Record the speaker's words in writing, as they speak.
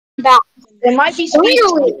It might be speech.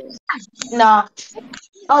 Really? Nah.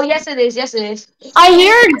 Oh, yes, it is. Yes, it is. I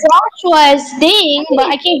hear Joshua's thing, but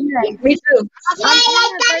I can't hear him. Me too. I'm playing a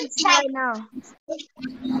third team right now.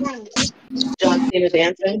 John's team is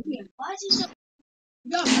answering.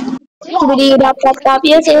 Yes,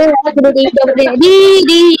 sir.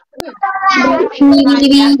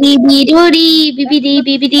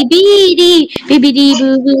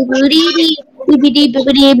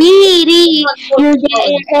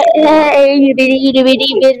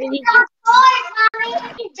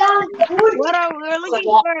 What are we're looking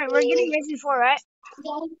for? We're getting race before, right?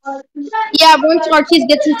 Yeah, once Ortiz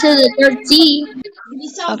gets into the third team.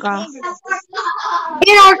 Okay.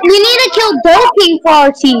 We need to kill Doping for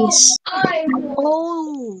Ortiz.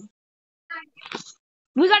 Oh,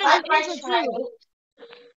 we gotta do intro too.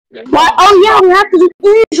 What? Oh yeah, we have to do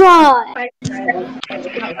Indra.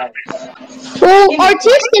 Well,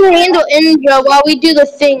 Ortiz can handle Indra while we do the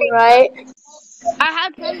thing, right? I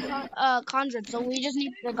have 10 conjured, so we just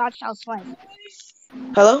need the God Shall Fight.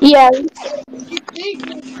 Hello? Yeah.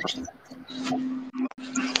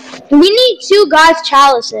 We need 2 God's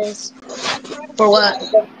chalices. For what?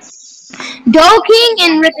 Doking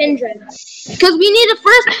and Rip Indra. Because we need to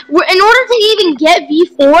first, in order to even get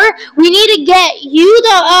V4, we need to get you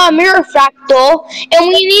the mirror fractal,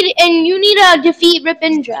 and you need to defeat Rip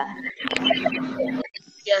Indra.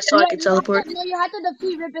 Yeah, so I can teleport. You have to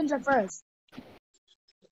defeat Rip Indra first.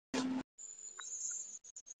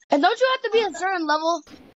 And don't you have to be a certain level?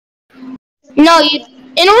 No,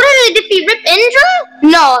 in order to defeat Rip Indra?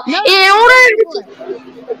 No.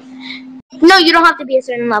 No, you don't have to be a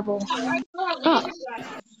certain level. Oh.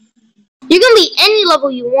 You can be any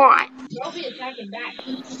level you want.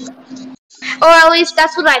 Or at least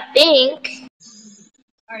that's what I think.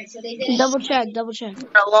 Double check. A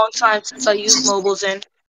long time since I used mobiles in.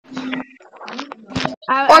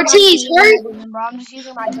 Ortiz, I'm just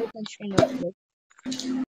using my different screen real quick.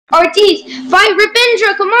 Ortiz, fight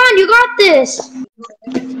Ripindra. Come on, you got this.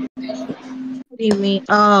 What do you mean?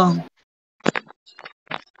 Oh.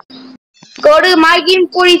 Go to My Game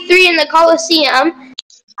 43 in the Coliseum.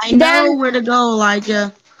 I know where to go,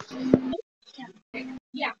 Elijah.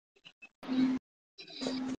 Yeah.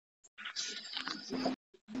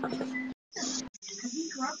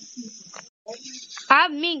 I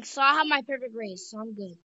have Mink, so I have my perfect race, so I'm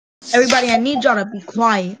good. Everybody, I need y'all to be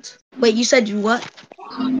quiet. Wait, you said you what?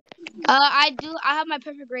 I have my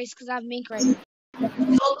perfect race because I have Mink right now.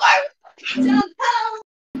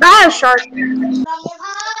 I have Shark.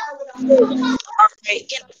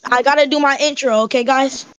 Alright, I gotta do my intro, okay,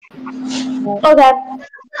 guys? Okay.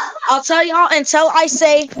 I'll tell y'all until I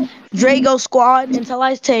say Drago Squad. Until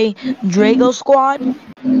I say Drago Squad.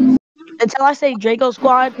 Until I say Drago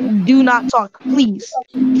Squad, do not talk, please.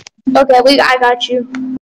 Okay, I got you.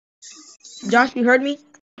 Josh, you heard me?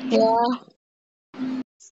 Yeah.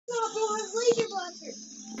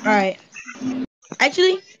 Alright.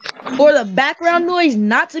 Actually, for the background noise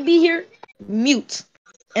not to be here, mute.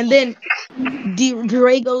 And then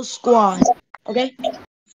Drago Squad. Okay?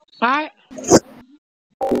 Alright.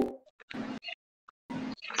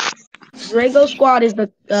 Drago Squad is the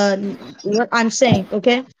what I'm saying,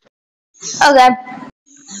 okay? Okay.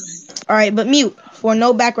 Alright, but mute for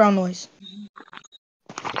no background noise.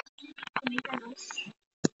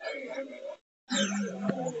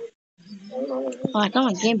 Oh, I thought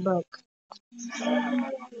my game broke.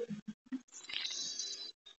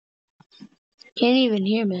 Can't even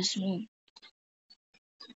hear me.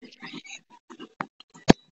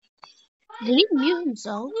 Did he mute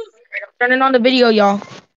himself? I'm turning on the video, y'all.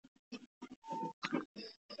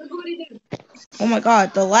 Oh my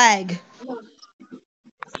god, the lag.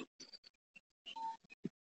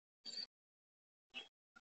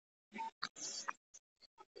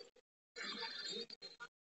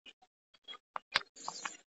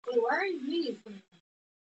 Wait, where are you reading from?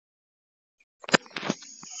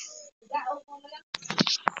 Is that Oklahoma?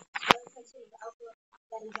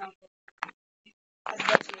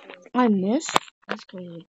 I missed? That's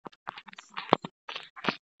crazy.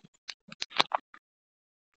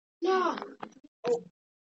 No. Oh.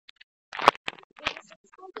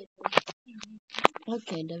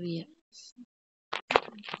 Okay, W.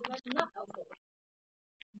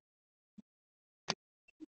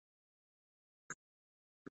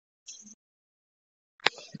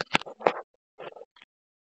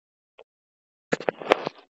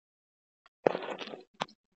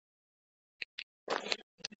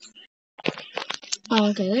 Oh,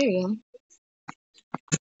 okay, there you go.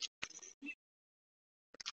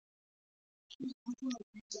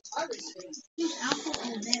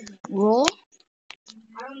 Roll?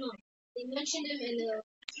 I don't know. They mentioned him in the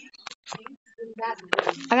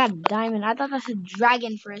I got diamond. I thought that said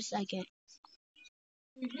dragon for a second.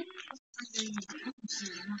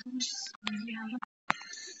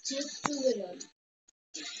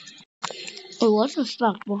 Oh, what's the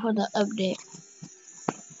stuff before the update?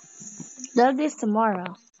 The update's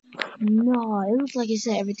tomorrow. No, it looks like it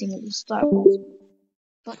said everything at the start.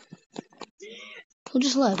 But who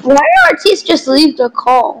just left? Why did Artis just leave the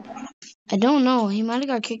call? I don't know. He might have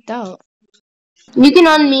got kicked out. You can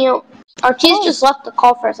unmute. Artis Oh. just left the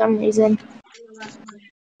call for some reason.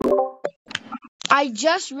 I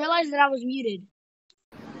just realized that I was muted.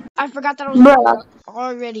 I forgot that I was Bruh. muted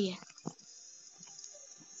already.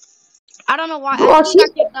 I don't know why. I Well, think he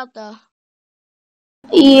got kicked out though.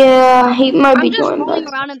 Yeah, he might be I'm just doing rolling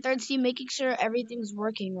that. around in third team, making sure everything's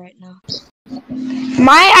working right now.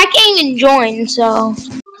 I can't even join, so.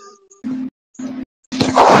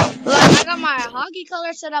 Like, I got my hockey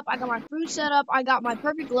color set up, I got my fruit set up, I got my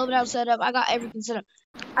perfect loadout set up, I got everything set up.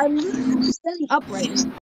 I'm literally setting up right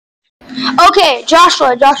now. Okay,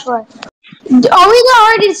 Joshua. Are we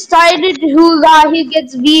already decided who he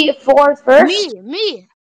gets V4 first? Me.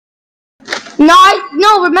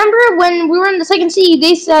 No, remember when we were in the second seed,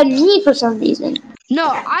 they said me for some reason. No,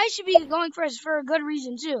 I should be going first for a good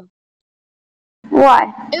reason too.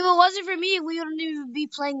 Why? If it wasn't for me, we wouldn't even be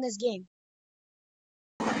playing this game.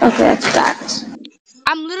 Okay, that's facts.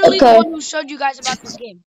 I'm literally the one who showed you guys about this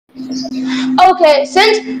game. Okay,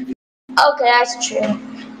 okay, that's true.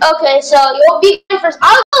 Okay, so you'll be going first.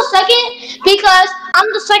 I'll go second because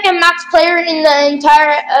I'm the second max player in the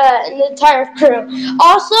entire crew.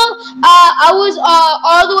 Also, I was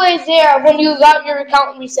all the way there when you got your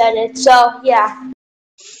account resetted. So yeah.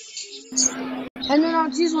 And then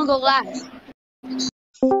Ortiz will go last.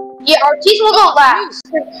 Yeah, Ortiz will go last.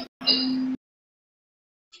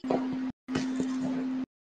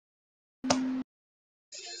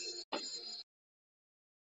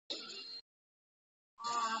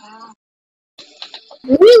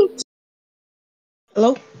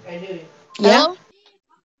 Hello? Yeah?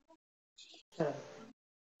 Hello?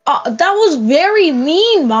 That was very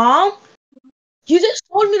mean, Mom. You just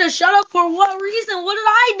told me to shut up for what reason? What did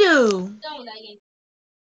I do?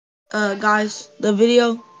 Guys, the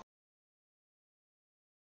video.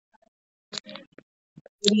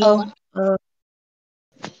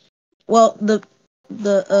 Well, the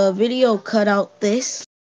video cut out this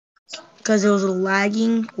because it was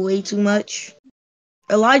lagging way too much.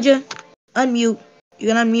 Elijah, unmute. You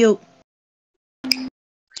can unmute.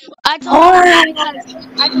 I told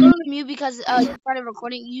him to mute because you started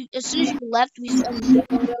recording. As soon as you left, we started muting,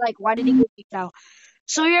 and we're like, why did he get kicked out?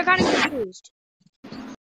 So you're kind of confused.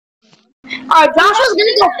 Alright, Joshua's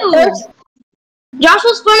gonna go first.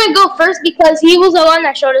 Joshua's gonna go first because he was the one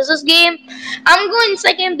that showed us this game. I'm going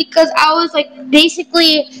second because I was like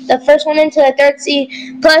basically the first one into the third seed.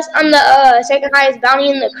 Plus, I'm the second highest bounty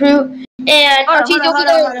in the crew. And Hold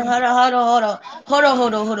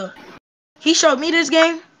on. He showed me this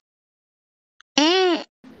game.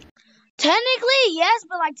 Technically, yes,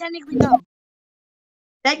 but like technically, no.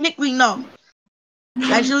 Technically, no.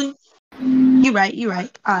 Actually, you're right.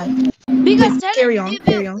 Alright. Because carry on. If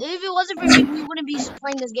it wasn't for me, we wouldn't be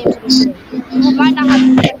playing this game to this day. We might not have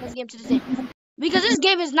been playing this game to this day. Because this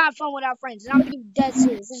game is not fun without friends. And I'm being dead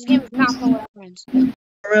serious. This game is not fun without friends.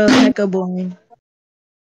 Real hecka boring.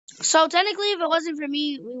 So technically, if it wasn't for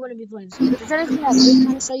me, we wouldn't be playing. So technically, I did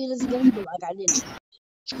kind of show you this game, but like I didn't.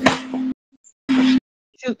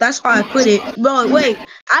 Shoot, that's why I quit it. Bro, wait.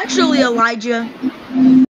 Actually, Elijah,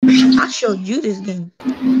 I showed you this game.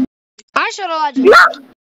 I showed Elijah. Nope.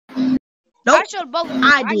 I showed both of them.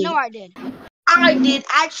 I know I did. I did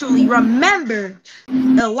actually remember.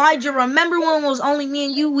 Elijah, remember when it was only me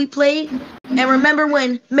and you we played? And remember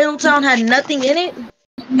when Middletown had nothing in it? Oh,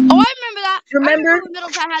 I remember that. Remember? I remember when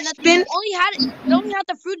Middletown had nothing. It only had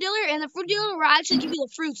the fruit dealer, and the fruit dealer will actually give you the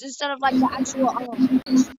fruits instead of like the actual.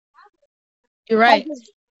 You're right.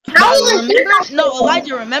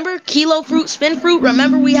 Elijah, remember kilo fruit, spin fruit?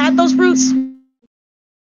 Remember we had those fruits?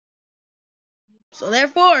 So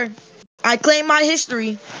therefore, I claim my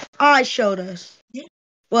history. I showed us.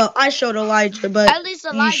 Well, I showed Elijah, but at least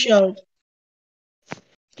Elijah. You showed.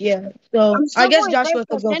 Yeah, so I guess Joshua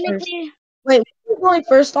could go first. Wait, who's going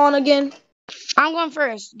first on again? I'm going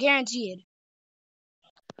first, guaranteed.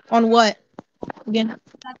 On what? Again?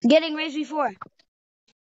 Getting raised before.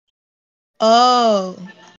 Oh,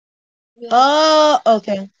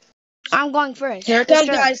 okay. I'm going first. Here it comes,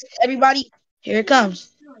 guys. Everybody, here it comes.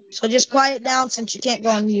 So just quiet down since you can't go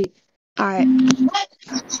on mute. Alright.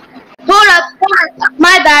 Hold up.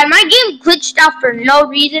 My bad. My game glitched out for no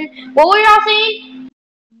reason. What were y'all saying?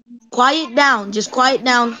 Quiet down. Just quiet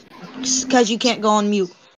down. because you can't go on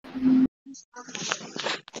mute.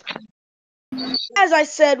 As I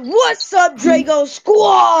said, what's up, Drago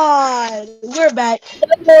Squad? We're back.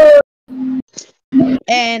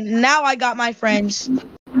 And now I got my friends.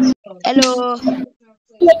 Hello.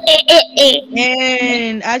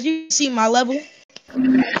 And as you see my level,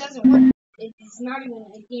 It doesn't work. It's not even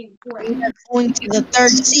a game for we are going to the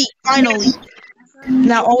third seat, finally.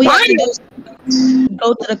 Now all we have to do is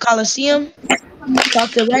go to the Coliseum,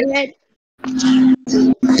 talk to Redhead,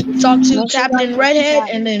 talk to Captain Redhead,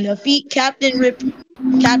 and then defeat Captain Indra.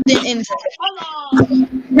 Captain Indra.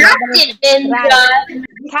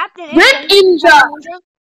 Captain Rip Indra. Indra.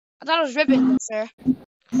 I thought it was Rip Indra, sir.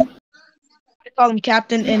 I call them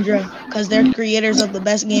Captain Indra because they're the creators of the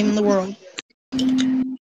best game in the world.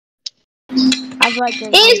 I feel like you're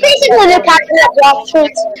He's basically the captain of blox.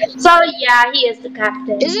 So yeah, he is the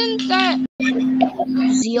captain. Isn't that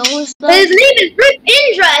Zealous though? His name is Rip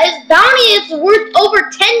Indra. His bounty is worth over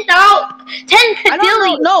 10 I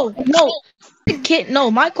don't know. No.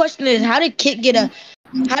 My question is, how did Kit get a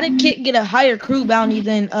higher crew bounty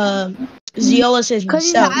than Zeolus is Because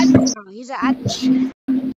he's an himself? admin now. He's an admin.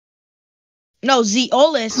 No,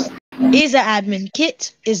 Zeolus is an admin.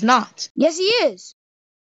 Kit is not. Yes, he is.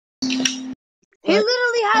 He What?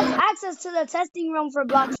 literally has access to the testing room for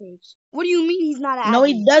block saves. What do you mean he's not an admin? No,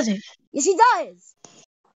 he doesn't. Yes, he does.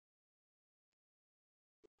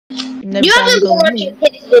 Never You saw him haven't go been in. watching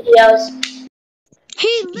Kit's videos.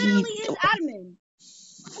 He literally is admin.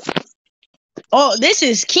 Oh, this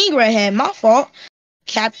is King Redhead. My fault.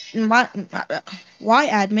 Why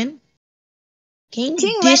admin? King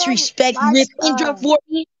disrespect Redhead Rip last, Indra for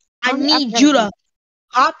me. I I'm need you to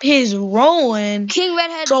hop his rolling. King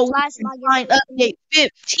Redhead So last we can find update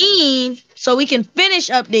 15 so we can finish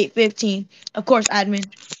update 15. Of course, admin.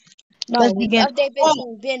 No, Let's begin. update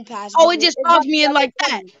 15 been passed. Oh, it just spawns me in like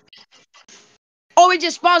that. Oh, it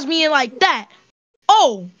just spawns me in like that.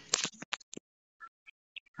 Oh.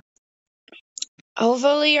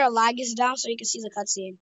 Hopefully your lag is down so you can see the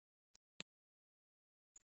cutscene.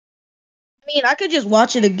 I mean, I could just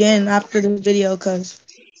watch it again after the video because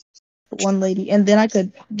one lady, and then I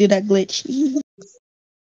could do that glitch.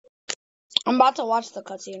 I'm about to watch the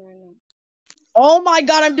cutscene right now. Oh my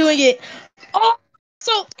god, I'm doing it. Oh,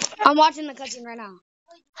 so I'm watching the cutscene right now.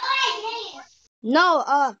 No,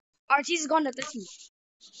 Archie's is going to 13.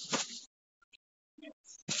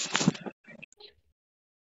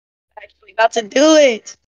 actually about to do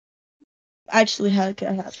it. Actually, how can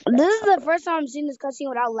I have This is the first time I'm seeing this cutscene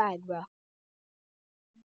without lag, bro.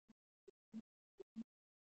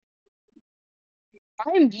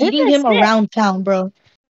 I'm yeeting him around town, bro.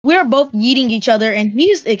 We're both yeeting each other, and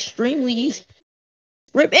he's extremely easy.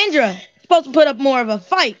 Rip Indra, supposed to put up more of a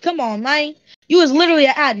fight. Come on, man. You was literally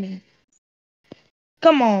an admin.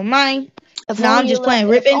 Come on, man. Nah, I'm just playing.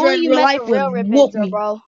 Rip Indra in real life would whoop me.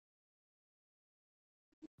 Bro.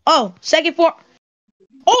 Oh, second for.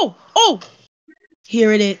 Oh.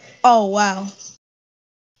 Here it is. Oh, wow.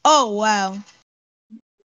 Oh, wow.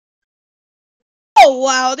 Oh,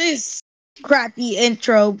 wow. This crappy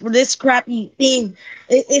intro. This crappy thing.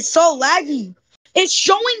 It's so laggy. It's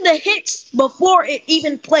showing the hits before it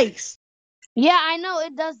even plays. Yeah, I know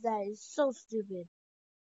it does that. It's so stupid.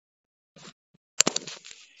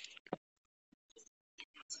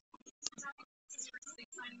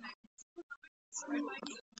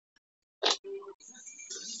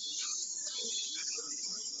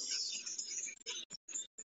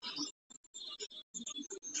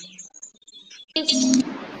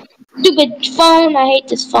 Stupid phone. I hate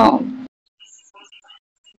this phone.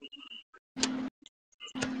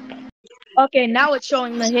 Okay, now it's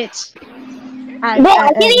showing the hits. I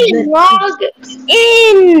can't even log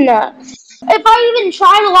in. If I even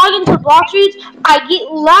try to log into blox, I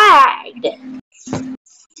get lagged.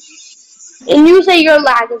 And you say your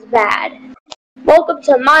lag is bad. Welcome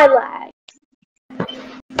to my lag.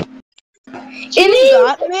 You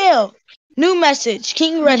got mail. New message.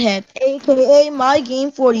 King Redhead, aka My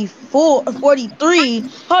Game 43. Hold up, 43.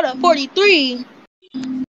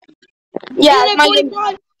 Yeah, Isn't it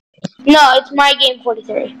 45? No, it's My Game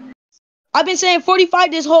 43. I've been saying 45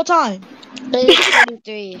 this whole time. It's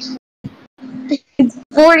 43. It's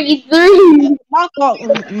 43. My fault,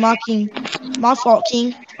 My fault,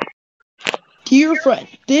 King. Dear friend,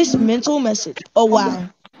 this mental message. Oh, wow.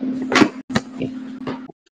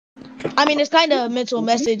 I mean, it's kind of a mental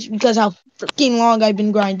message because how freaking long I've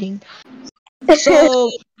been grinding. So,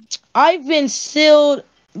 I've been sealed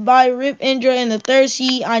by Rip Indra in the third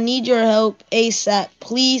seat. I need your help ASAP.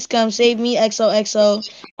 Please come save me. XOXO.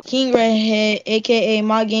 King Redhead, aka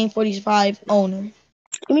My Game 45 owner.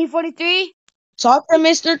 You mean 43? Talk to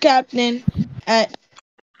Mr. Captain at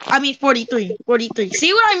 43. 43.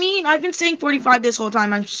 See what I mean? I've been saying 45 this whole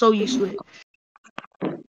time. I'm so used to it.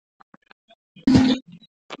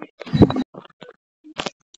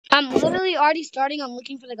 I'm literally already starting on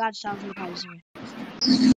looking for the God Styles in the privacy.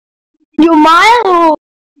 You might.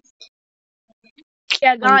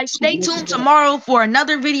 Yeah, guys, stay tuned tomorrow for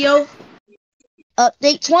another video.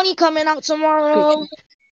 Update 20 coming out tomorrow.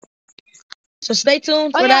 So stay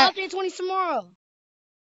tuned for that. Update 20 tomorrow.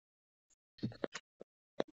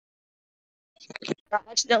 I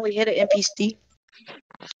accidentally hit an NPC.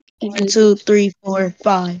 1, 2, 3, 4,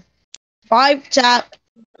 5. 5 tap.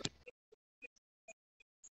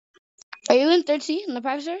 Are you in 13 in the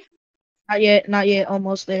private server? Not yet.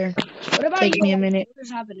 Almost there. What about Take you? me a minute. What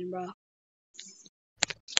is happening, bro?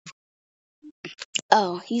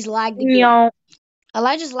 Oh, he's lagged again. Yo.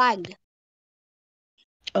 Elijah's lagged.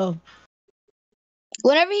 Oh.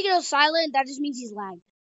 Whenever he goes silent, that just means he's lagged.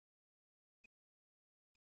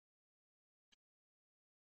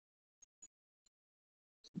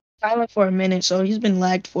 Silent for a minute, so he's been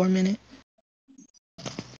lagged for a minute.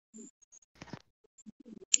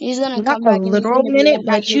 He's gonna Not come a back and literal minute,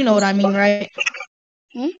 but you know what I mean, right?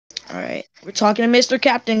 Hmm? Alright. We're talking to Mr.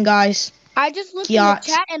 Captain, guys. I just looked in the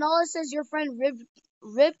chat and all it says your friend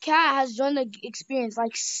Rib Cat has joined the experience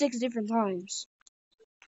like 6 different times.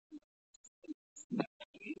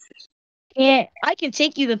 Yeah, I can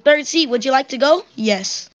take you to 3rd seat. Would you like to go?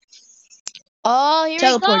 Yes. Oh, here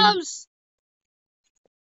he comes.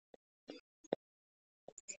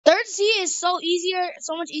 3rd seat is so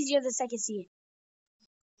much easier than 2nd seat.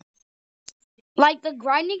 Like the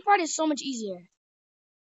grinding part is so much easier.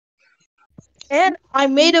 And I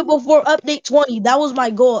made it before update 20. That was my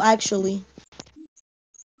goal, actually.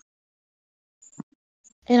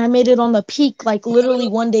 And I made it on the peak, like literally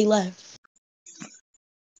 1 day left.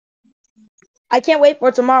 I can't wait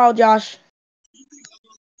for tomorrow, Josh.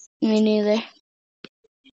 Me neither.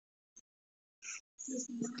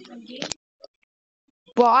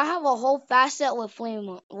 Bro, I have a whole facet with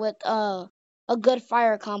a good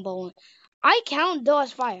fire combo. I count Doe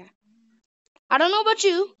as fire. I don't know about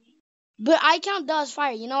you, but I count Doe as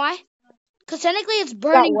fire. You know why? Because technically it's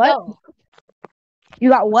burning Doe. You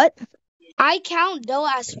got what? I count Doe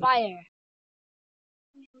as fire.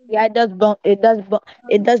 Yeah, it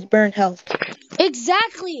does burn health.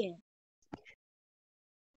 Exactly.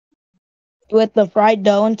 With the fried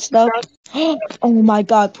dough and stuff. Oh my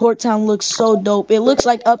god, Port Town looks so dope. It looks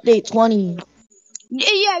like update 20.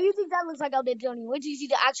 Yeah, you think that looks like update 20. Wait till you see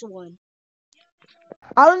the actual one.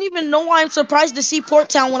 I don't even know why I'm surprised to see Port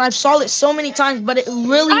Town when I've saw it so many times, but it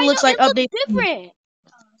really looks like update 20. Different.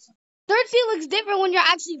 3rd seat looks different when you're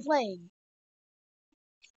actually playing.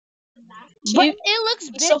 But it looks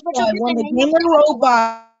big. So but I won the Gamer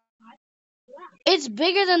Robot. It's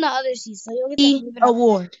bigger than the other seats, so you'll get the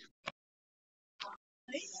award.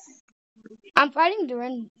 I'm fighting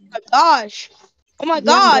Duran. Oh my gosh. Oh my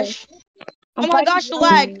gosh. Oh my gosh, the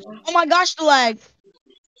lag. Oh my gosh, the lag.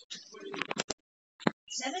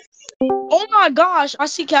 Oh my gosh, I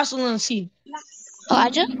see Castle in the Sea.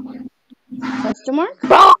 Elijah? Question mark?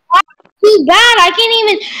 Bro, too bad. I can't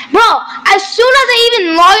even. Bro, as soon as I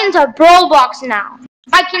even log into Blox now,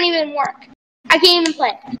 I can't even work. I can't even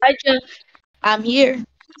play. I'm here.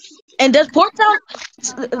 And does Port Town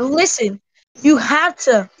listen? You have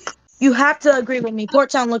to agree with me.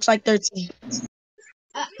 Port Town looks like 13.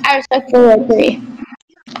 I respectfully agree.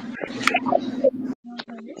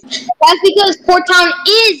 That's because Port Town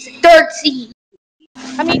is 3rd seed.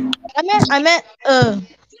 I mean, I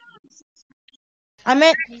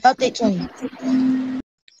meant update 20.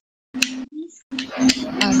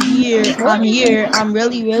 I'm here. I'm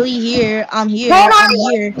really here. I'm here.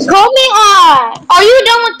 Call me on. Are you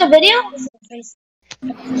done with the video?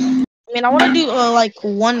 I mean, I want to do like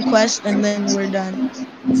 1 quest and then we're done.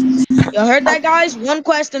 You heard that, guys? 1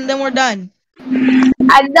 quest and then we're done.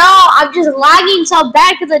 I know. I'm just lagging so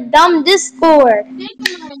bad because of dumb Discord.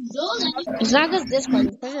 It's not because Discord.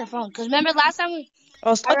 It's because your phone. Because remember last time I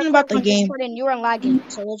was talking about the game. Discord and you were lagging,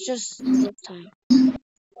 so it's just this time.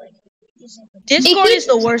 Discord is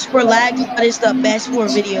the worst for lag, but it's the best for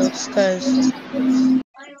videos, cause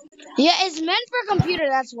yeah, it's meant for computer.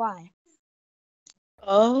 That's why.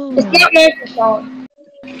 Oh. It's not meant for phone.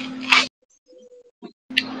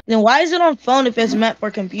 Then why is it on phone if it's meant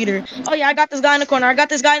for computer? Oh yeah, I got this guy in the corner. I got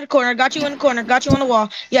this guy in the corner. Got you in the corner. Got you on the wall.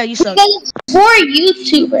 Yeah, you suck. Because it's for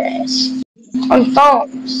YouTubers on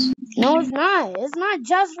phones. No, it's not. It's not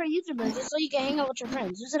just for YouTubers. It's so you can hang out with your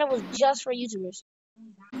friends. You said it was just for YouTubers.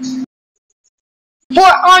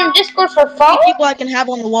 on Discord for How phone? many people I can have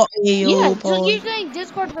on the wall? Yeah, so Pause. you're saying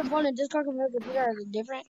Discord for phone and Discord for computer are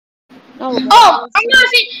different? No, bro. Oh, I'm not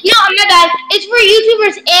saying. No, my bad. It's for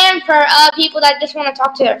YouTubers and for people that just want to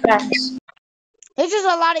talk to their friends. It's just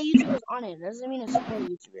a lot of YouTubers on it. Doesn't mean it's for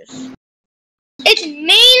YouTubers. It's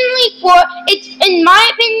mainly for. It's in my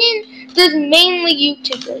opinion. There's mainly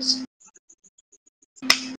YouTubers.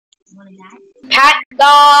 Pat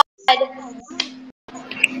God.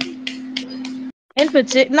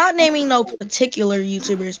 Not naming no particular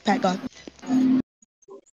YouTubers, Pat God.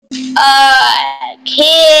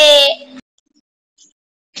 Kid.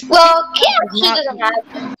 Well, Kid actually doesn't have.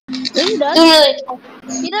 Yeah, he does.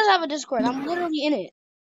 Really. He does have a Discord. I'm literally in it.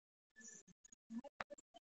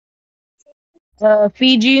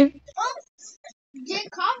 Fiji. Jake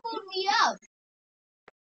comboed me up.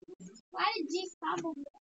 Why did Jake combo me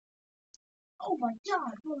up? Oh my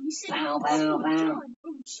god, bro. You said bow.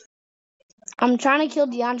 I'm trying to kill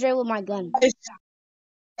DeAndre with my gun.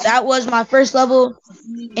 That was my first level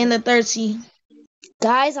in the 3rd sea.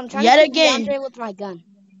 Guys, I'm trying Yet to kill again. DeAndre with my gun.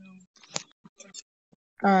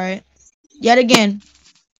 Alright. Yet again.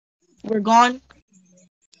 We're gone.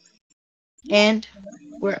 And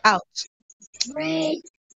we're out. Great.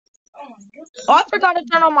 Oh, I forgot to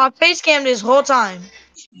turn on my face cam this whole time.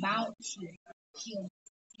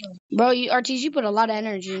 Bro, RTG put a lot of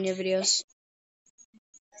energy in your videos.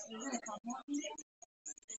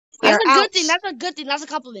 That's a good thing. That's a good thing. That's a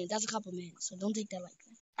compliment. That's a compliment. So don't take that like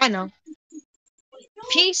that. I know.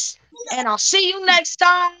 Peace, and I'll see you next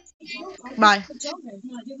time. Bye.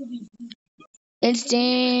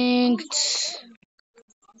 Instinct.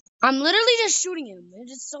 I'm literally just shooting him.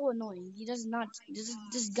 It's just so annoying. He does not.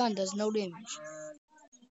 This gun does no damage.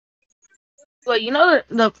 Well, you know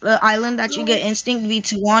the island that you get Instinct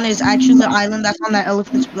V2 on is actually the island that's on that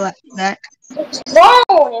elephant's back. Wrong.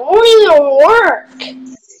 It won't even work.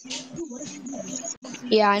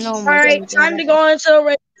 Yeah, I know. Alright, time to go into the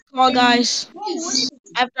radio call, guys.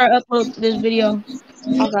 After I upload this video.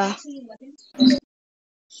 Okay.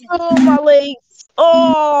 Oh, my legs.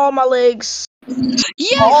 Oh, my legs.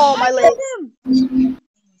 Yes! Oh, my legs.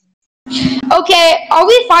 Okay, are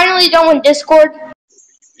we finally done with Discord?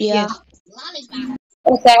 Yeah. Yes.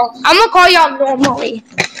 Okay. I'm gonna call y'all normally.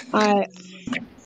 Alright.